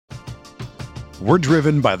We're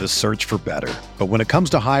driven by the search for better. But when it comes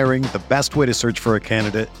to hiring, the best way to search for a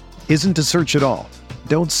candidate isn't to search at all.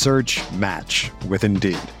 Don't search, match with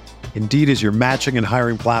Indeed. Indeed is your matching and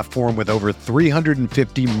hiring platform with over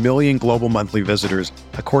 350 million global monthly visitors,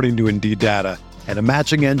 according to Indeed data, and a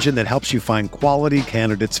matching engine that helps you find quality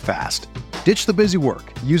candidates fast. Ditch the busy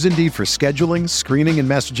work. Use Indeed for scheduling, screening, and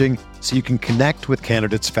messaging so you can connect with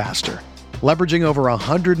candidates faster. Leveraging over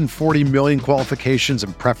 140 million qualifications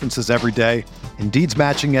and preferences every day, Indeed's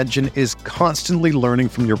matching engine is constantly learning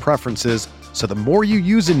from your preferences, so the more you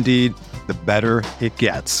use Indeed, the better it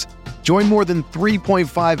gets. Join more than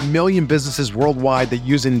 3.5 million businesses worldwide that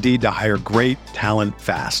use Indeed to hire great talent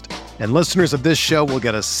fast. And listeners of this show will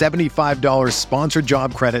get a $75 sponsored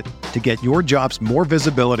job credit to get your jobs more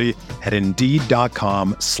visibility at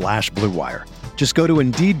Indeed.com/Blue Wire. Just go to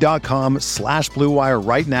Indeed.com/Blue Wire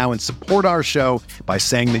right now and support our show by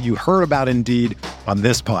saying that you heard about Indeed on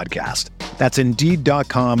this podcast. That's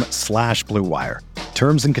Indeed.com/Blue Wire.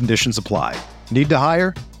 Terms and conditions apply. Need to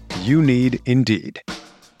hire? You need Indeed.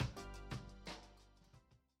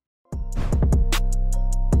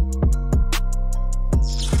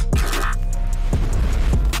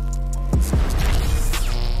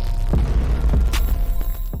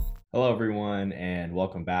 Hello, everyone, and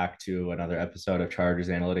welcome back to another episode of Chargers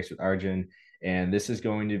Analytics with Arjun. And this is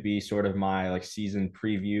going to be sort of my season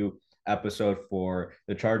preview episode for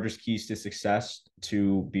the Chargers' keys to success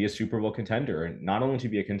to be a Super Bowl contender, and not only to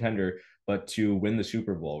be a contender, but to win the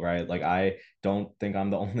Super Bowl, right? I don't think I'm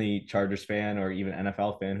the only Chargers fan or even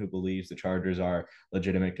NFL fan who believes the Chargers are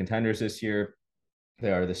legitimate contenders this year. They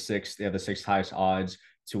have the sixth highest odds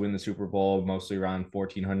to win the Super Bowl, mostly around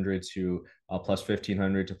 1,400 to plus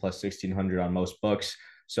 1,500 to plus 1,600 on most books.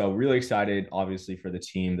 So really excited, obviously, for the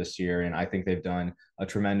team this year. And I think they've done a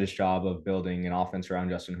tremendous job of building an offense around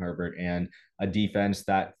Justin Herbert and a defense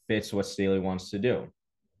that fits what Staley wants to do.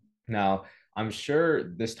 Now, I'm sure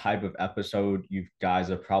this type of episode you guys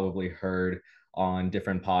have probably heard on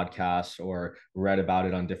different podcasts or read about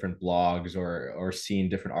it on different blogs or seen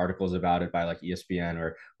different articles about it by ESPN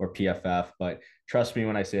or PFF. But trust me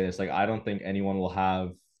when I say this, I don't think anyone will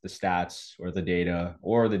have the stats or the data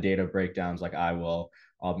breakdowns like I will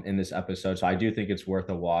in this episode. So I do think it's worth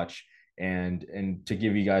a watch and to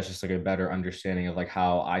give you guys just a better understanding of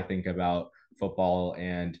how I think about football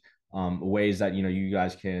and ways that you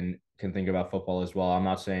guys can think about football as well. I'm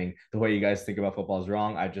not saying the way you guys think about football is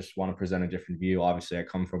wrong. I just want to present a different view. Obviously, I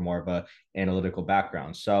come from more of a analytical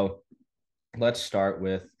background. So let's start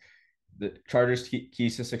with the Chargers'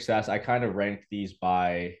 keys to success. I kind of ranked these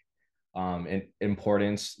by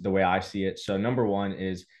importance, the way I see it. So number one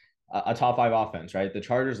is a top five offense, right? The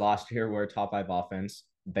Chargers last year were a top five offense.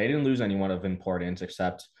 They didn't lose anyone of importance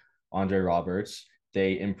except Andre Roberts.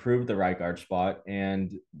 They improved the right guard spot,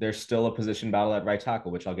 and there's still a position battle at right tackle,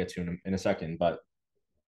 which I'll get to in a second. But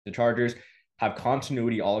the Chargers have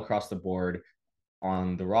continuity all across the board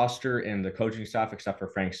on the roster and the coaching staff, except for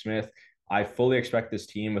Frank Smith. I fully expect this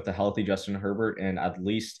team with a healthy Justin Herbert and at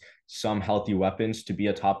least some healthy weapons to be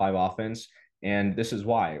a top five offense. And this is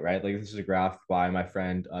why, right? This is a graph by my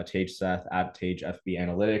friend Tage Seth at Tage FB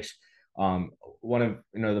Analytics. One of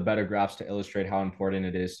the better graphs to illustrate how important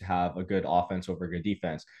it is to have a good offense over a good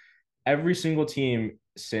defense. Every single team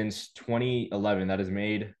since 2011 that has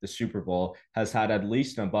made the Super Bowl has had at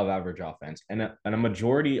least an above average offense, and a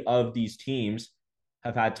majority of these teams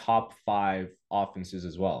have had top five offenses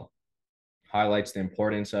as well. Highlights the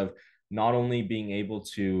importance of not only being able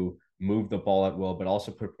to move the ball at will, but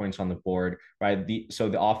also put points on the board, right? So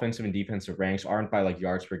the offensive and defensive ranks aren't by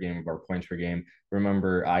yards per game or points per game.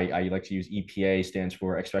 Remember, I like to use EPA, stands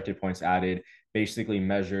for expected points added, basically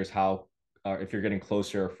measures how if you're getting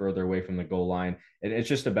closer or further away from the goal line. It's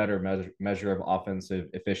just a better measure of offensive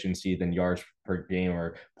efficiency than yards per game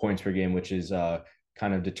or points per game, which is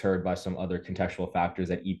kind of deterred by some other contextual factors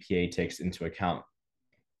that EPA takes into account.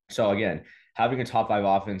 So again, having a top five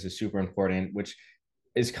offense is super important, which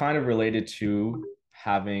is kind of related to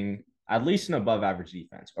having at least an above average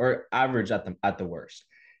defense or average at the worst.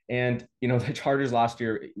 And, the Chargers last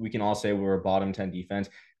year, we can all say we were a bottom 10 defense.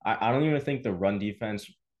 I don't even think the run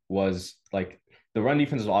defense was the run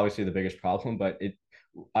defense is obviously the biggest problem, but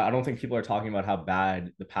I don't think people are talking about how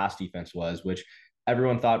bad the pass defense was, which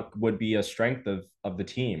everyone thought would be a strength of the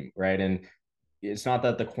team. Right. And it's not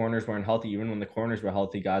that the corners weren't healthy. Even when the corners were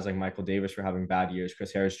healthy, guys like Michael Davis were having bad years.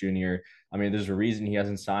 Chris Harris Jr. I mean, there's a reason he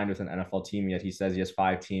hasn't signed with an NFL team yet. He says he has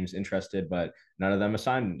 5 teams interested, but none of them have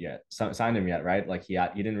signed him yet, right? He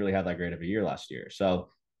didn't really have that great of a year last year. So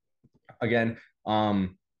again,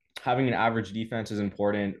 having an average defense is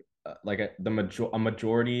important. A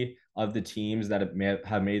majority of the teams that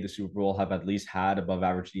have made the Super Bowl have at least had above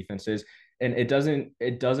average defenses. And it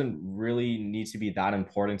doesn't really need to be that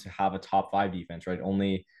important to have a top five defense, right?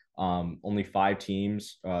 Only five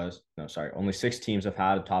teams, no, sorry, only six teams have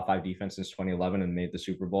had a top five defense since 2011 and made the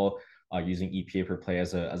Super Bowl using EPA per play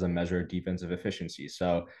as a measure of defensive efficiency.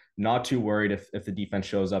 So not too worried if the defense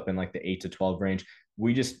shows up in like the 8 to 12 range.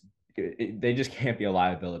 They just can't be a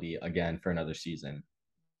liability again for another season.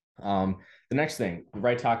 The next thing,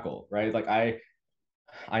 right tackle, right? Like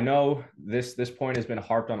I know this point has been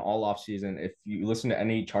harped on all off season. If you listen to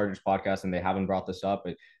any Chargers podcast and they haven't brought this up,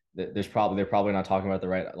 they're probably not talking about the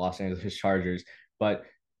right Los Angeles Chargers. But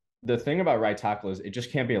the thing about right tackle is it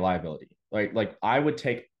just can't be a liability. Like I would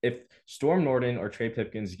take if Storm Norton or Trey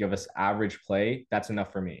Pipkins give us average play, that's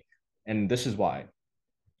enough for me. And this is why.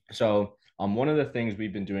 So one of the things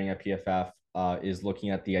we've been doing at PFF is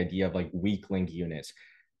looking at the idea of like weak link units.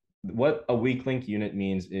 What a weak link unit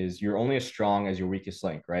means is you're only as strong as your weakest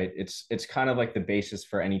link, right? It's kind of like the basis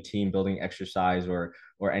for any team building exercise or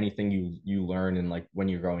anything you learn in like when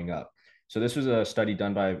you're growing up. So this was a study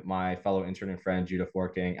done by my fellow intern and friend Judah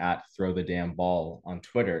Forking at Throw the Damn Ball on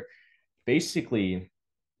Twitter. Basically,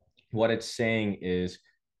 what it's saying is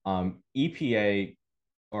EPA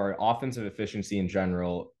or offensive efficiency in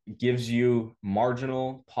general gives you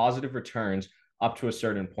marginal positive returns up to a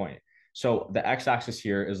certain point. So the x-axis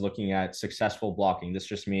here is looking at successful blocking. This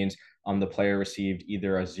just means the player received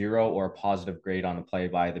either a 0 or a positive grade on a play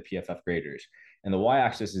by the PFF graders. And the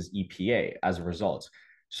y-axis is EPA as a result.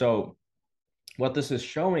 So what this is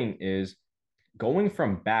showing is going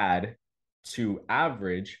from bad to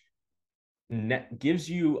average gives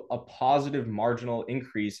you a positive marginal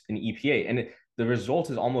increase in EPA. And the result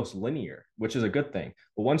is almost linear, which is a good thing.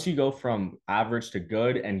 But once you go from average to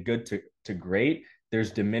good and good to great,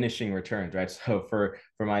 there's diminishing returns, right? So for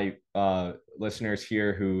my listeners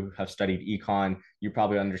here who have studied econ, you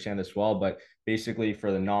probably understand this well. But basically,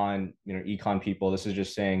 for the econ people, this is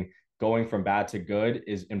just saying going from bad to good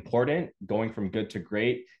is important. Going from good to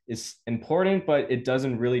great is important, but it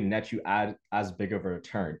doesn't really net you as big of a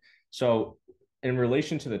return. So in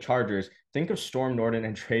relation to the Chargers, think of Storm Norton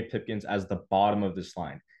and Trey Pipkins as the bottom of this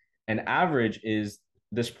line. And average is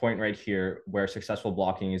this point right here where successful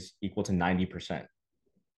blocking is equal to 90%.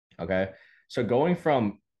 Okay. So going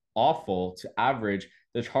from awful to average,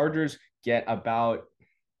 the Chargers get about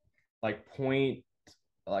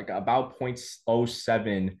about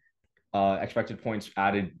 0.07 expected points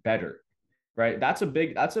added better, right? That's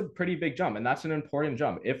a pretty big jump, and that's an important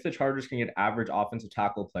jump. If the Chargers can get average offensive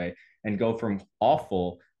tackle play and go from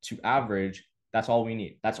awful to average, that's all we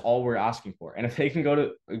need. That's all we're asking for. And if they can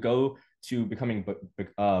go to becoming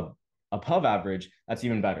above average, that's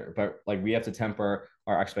even better. But like we have to temper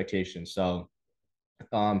our expectations. So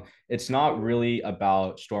it's not really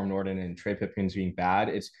about Storm Norton and Trey Pipkins being bad.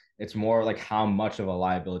 It's more like how much of a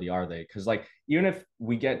liability are they? Because like even if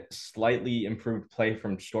we get slightly improved play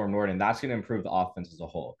from Storm Norton, that's going to improve the offense as a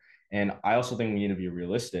whole. And I also think we need to be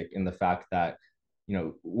realistic in the fact that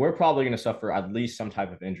we're probably going to suffer at least some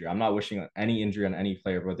type of injury. I'm not wishing any injury on any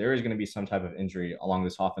player, but there is going to be some type of injury along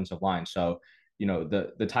this offensive line. So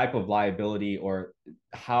the type of liability or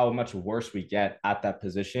how much worse we get at that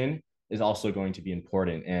position is also going to be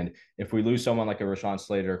important. And if we lose someone like a Rashawn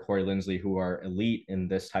Slater or Corey Linsley, who are elite in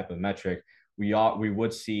this type of metric, we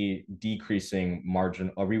would see decreasing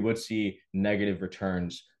margin, or we would see negative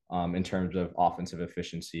returns in terms of offensive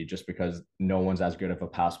efficiency, just because no one's as good of a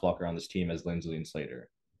pass blocker on this team as Linsley and Slater.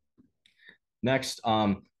 Next,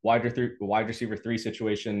 wide receiver 3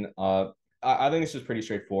 situation. I think this is pretty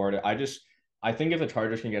straightforward. I think if the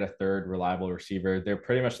Chargers can get a third reliable receiver, they're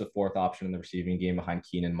pretty much the fourth option in the receiving game behind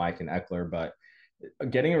Keenan, Mike, and Eckler. But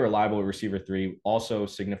getting a reliable receiver 3 also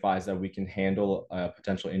signifies that we can handle a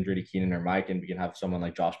potential injury to Keenan or Mike, and we can have someone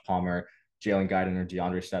like Josh Palmer, Jalen Guyton, or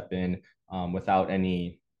DeAndre step in without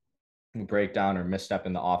any breakdown or misstep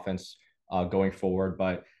in the offense going forward.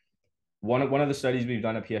 But one of the studies we've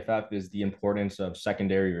done at PFF is the importance of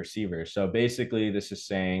secondary receivers. So basically, this is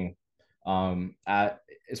saying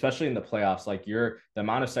especially in the playoffs, like the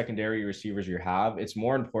amount of secondary receivers you have, it's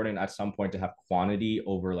more important at some point to have quantity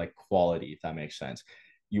over like quality, if that makes sense.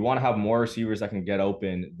 You want to have more receivers that can get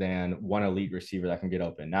open than one elite receiver that can get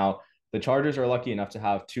open. Now, the Chargers are lucky enough to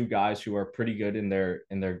have two guys who are pretty good in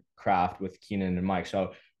their craft with Keenan and Mike.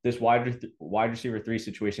 So this wide receiver 3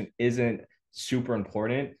 situation isn't super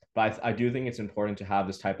important, but I do think it's important to have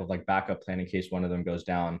this type of like backup plan in case one of them goes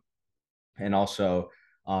down. And also,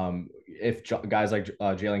 If guys like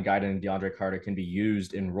Jalen Guyton and DeAndre Carter can be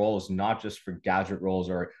used in roles, not just for gadget roles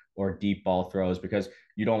or deep ball throws, because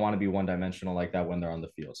you don't want to be one dimensional like that when they're on the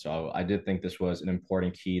field. So I did think this was an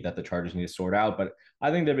important key that the Chargers need to sort out, but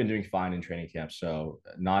I think they've been doing fine in training camp, so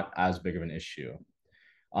not as big of an issue.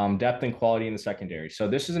 Depth and quality in the secondary. So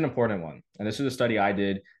this is an important one, and this is a study I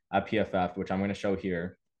did at PFF, which I'm going to show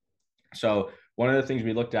here. So one of the things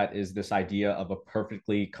we looked at is this idea of a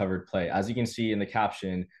perfectly covered play. As you can see in the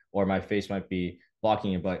caption, or my face might be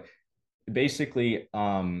blocking it, but basically,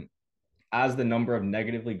 as the number of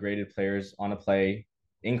negatively graded players on a play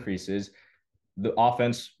increases, the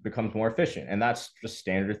offense becomes more efficient. And that's just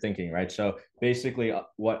standard thinking, right? So basically,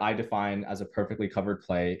 what I define as a perfectly covered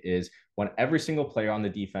play is when every single player on the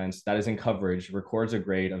defense that is in coverage records a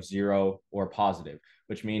grade of 0 or positive,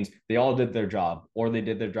 which means they all did their job or they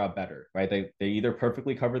did their job better, right? They either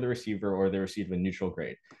perfectly cover the receiver or they receive a neutral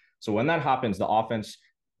grade. So when that happens, the offense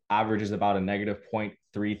averages about a negative 0.33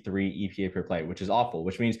 EPA per play, which is awful,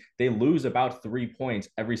 which means they lose about 3 points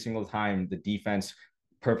every single time the defense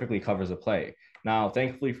perfectly covers a play. Now,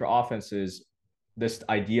 thankfully for offenses, this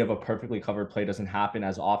idea of a perfectly covered play doesn't happen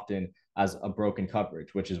as often as a broken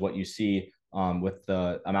coverage, which is what you see with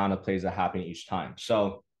the amount of plays that happen each time.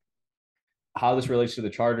 So, how this relates to the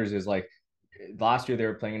Chargers is like last year they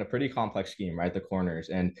were playing in a pretty complex scheme, right? The corners,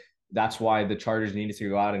 and that's why the Chargers needed to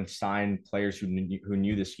go out and sign players who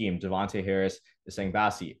knew the scheme. Davontae Harris, Essang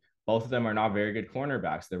Bassey. Both of them are not very good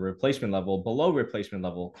cornerbacks. They're replacement level, below replacement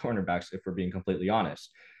level cornerbacks, if we're being completely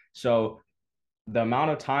honest. So the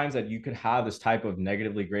amount of times that you could have this type of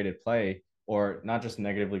negatively graded play, or not just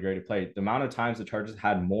negatively graded play, the amount of times the Chargers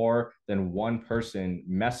had more than one person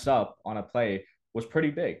mess up on a play was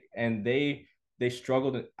pretty big. And they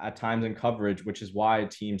struggled at times in coverage, which is why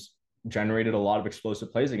teams generated a lot of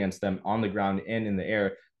explosive plays against them on the ground and in the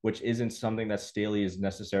air, which isn't something that Staley is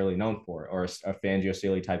necessarily known for, or a Fangio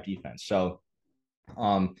Staley type defense. So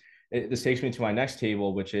this takes me to my next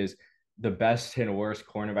table, which is the best and worst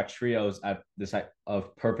cornerback trios at this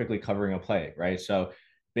of perfectly covering a play, right? So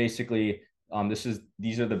basically,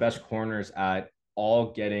 these are the best corners at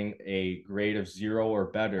all getting a grade of 0 or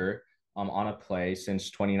better on a play since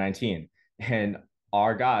 2019. And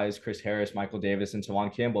our guys, Chris Harris, Michael Davis, and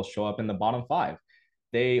Tevaughn Campbell, show up in the bottom 5.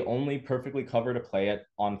 They only perfectly covered a play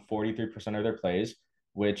on 43% of their plays,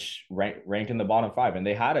 which rank in the bottom 5. And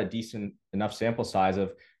they had a decent enough sample size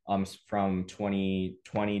of from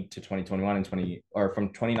 2020 to 2021 and from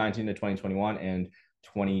 2019 to 2021 and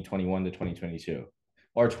 2021 to 2022,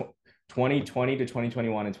 or 2020 to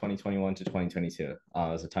 2021 and 2021 to 2022.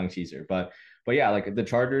 As a tongue teaser, but yeah, like the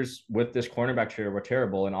Chargers with this cornerback trio were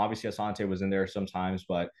terrible, and obviously Asante was in there sometimes,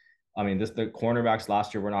 but I mean, the cornerbacks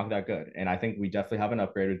last year were not that good, and I think we definitely have an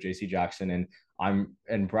upgrade with J.C. Jackson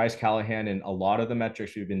and Bryce Callahan, and a lot of the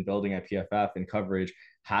metrics we've been building at PFF and coverage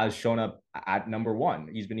has shown up at number 1.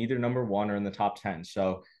 He's been either number 1 or in the top 10.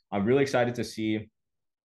 So I'm really excited to see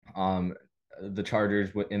the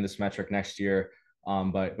Chargers in this metric next year.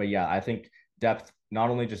 But yeah, I think depth, not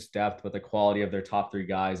only just depth, but the quality of their top 3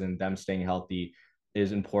 guys and them staying healthy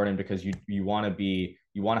is important, because you want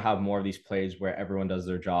to have more of these plays where everyone does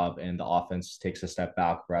their job and the offense takes a step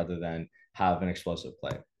back rather than have an explosive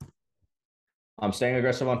play. Staying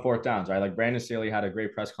aggressive on 4th downs, right? Like Brandon Staley had a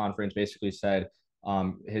great press conference, basically said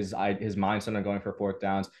his mindset on going for 4th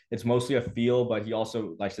downs. It's mostly a feel, but he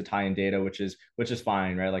also likes to tie in data, which is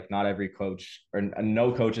fine, right? Like not every coach or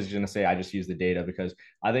no coach is going to say I just use the data, because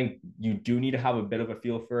I think you do need to have a bit of a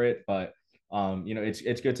feel for it. But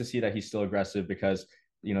it's good to see that he's still aggressive, because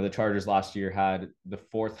the Chargers last year had the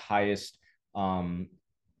fourth highest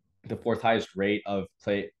rate of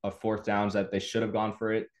 4th downs that they should have gone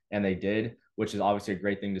for it, and they did, which is obviously a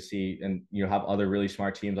great thing to see. And have other really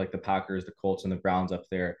smart teams like the Packers, the Colts, and the Browns up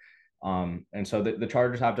there. And so the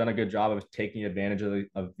Chargers have done a good job of taking advantage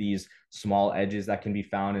of these small edges that can be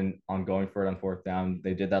found on going for it on 4th down.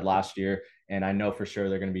 They did that last year, and I know for sure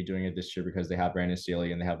they're going to be doing it this year, because they have Brandon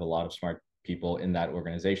Staley and they have a lot of smart people in that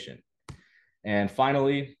organization. And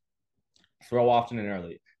finally, throw often and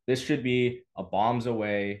early. This should be a bombs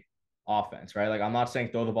away offense, right? Like I'm not saying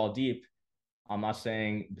throw the ball deep. I'm not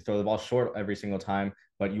saying throw the ball short every single time,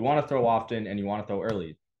 but you want to throw often and you want to throw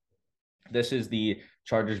early. This is the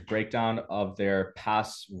Chargers breakdown of their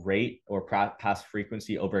pass rate or pass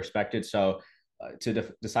frequency over expected. So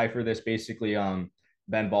to decipher this, basically,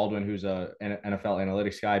 Ben Baldwin, who's an NFL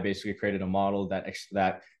analytics guy, basically created a model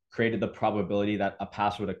that created the probability that a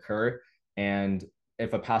pass would occur. And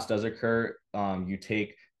if a pass does occur, you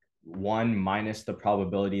take 1 minus the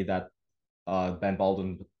probability that Ben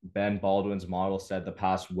Baldwin's model said the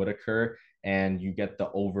pass would occur, and you get the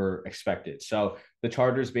over expected. So the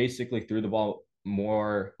Chargers basically threw the ball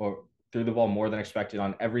more than expected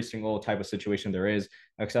on every single type of situation there is,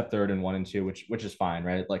 except 3rd and 1 and 2, which is fine,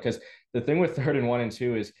 right? Like, because the thing with 3rd and 1 and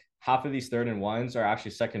 2 is half of these 3rd and 1s are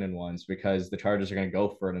actually 2nd and 1s, because the Chargers are going to go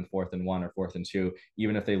for it in 4th and 1 or 4th and 2,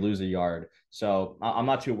 even if they lose a yard. So I'm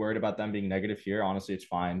not too worried about them being negative here. Honestly, it's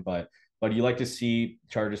fine, but you like to see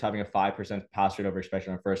Chargers having a 5% pass rate over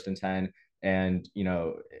expected on 1st and 10, and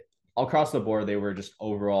across the board, they were just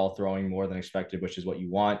overall throwing more than expected, which is what you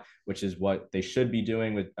want, which is what they should be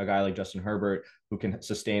doing with a guy like Justin Herbert, who can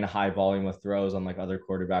sustain a high volume of throws, unlike other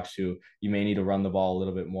quarterbacks who you may need to run the ball a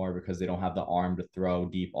little bit more because they don't have the arm to throw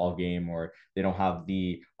deep all game, or they don't have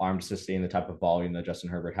the arm to sustain the type of volume that Justin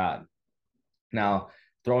Herbert had. Now,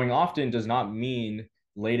 throwing often does not mean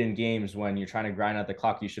late in games when you're trying to grind out the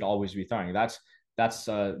clock, you should always be throwing. That's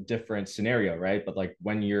a different scenario, right? But like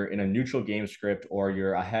when you're in a neutral game script or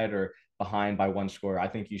you're ahead or behind by 1 score, I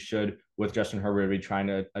think you should, with Justin Herbert, be trying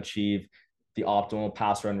to achieve the optimal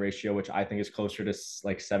pass run ratio, which I think is closer to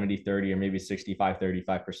like 70-30 or maybe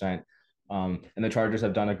 65-35%. And the Chargers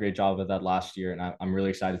have done a great job of that last year, and I'm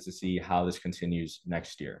really excited to see how this continues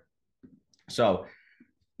next year. So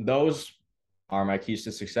those are my keys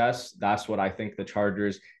to success. That's what I think the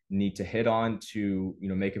Chargers need to hit on to,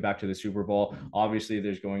 make it back to the Super Bowl. Obviously,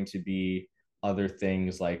 there's going to be other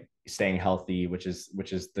things like staying healthy, which is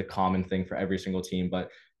the common thing for every single team. But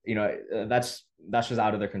that's just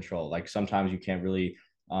out of their control. Like sometimes you can't really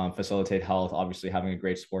facilitate health. Obviously, having a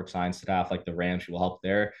great sports science staff like the Rams will help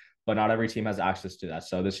there, but not every team has access to that.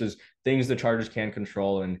 So this is things the Chargers can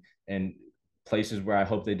control, and places where I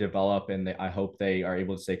hope they develop, and I hope they are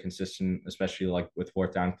able to stay consistent, especially like with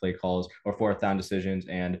 4th down play calls or 4th down decisions,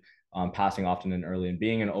 and passing often and early, and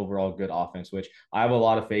being an overall good offense, which I have a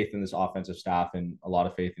lot of faith in this offensive staff and a lot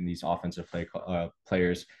of faith in these offensive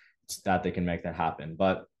players that they can make that happen.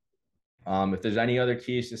 But if there's any other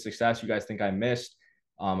keys to success you guys think I missed,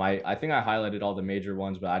 I think I highlighted all the major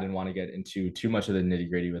ones, but I didn't want to get into too much of the nitty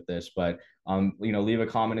gritty with this. But leave a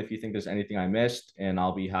comment if you think there's anything I missed, and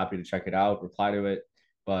I'll be happy to check it out, reply to it.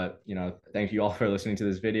 But thank you all for listening to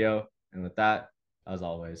this video. And with that, as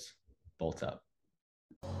always, bolt up.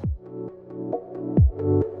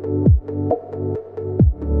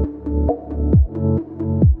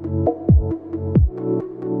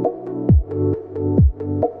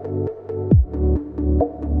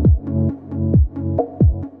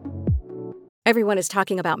 Everyone is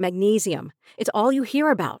talking about magnesium. It's all you hear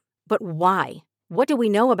about. But why? What do we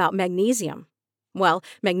know about magnesium? Well,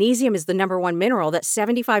 magnesium is the #1 mineral that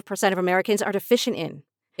 75% of Americans are deficient in.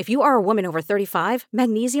 If you are a woman over 35,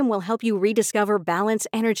 magnesium will help you rediscover balance,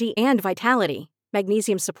 energy, and vitality.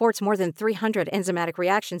 Magnesium supports more than 300 enzymatic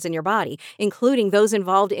reactions in your body, including those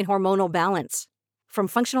involved in hormonal balance. From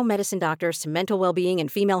functional medicine doctors to mental well-being and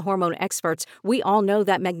female hormone experts, we all know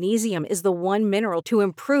that magnesium is the one mineral to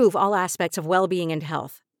improve all aspects of well-being and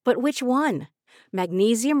health. But which one?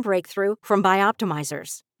 Magnesium Breakthrough from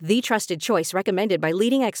Bioptimizers, the trusted choice recommended by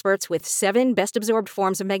leading experts with 7 best-absorbed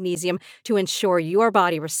forms of magnesium to ensure your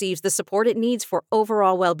body receives the support it needs for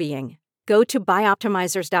overall well-being. Go to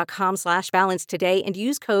bioptimizers.com/balance today and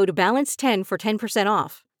use code BALANCE10 for 10%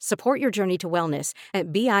 off. Support your journey to wellness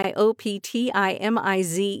at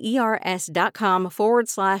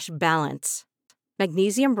bioptimizers.com/balance.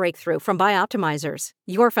 Magnesium Breakthrough from Bioptimizers,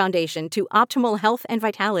 your foundation to optimal health and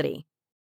vitality.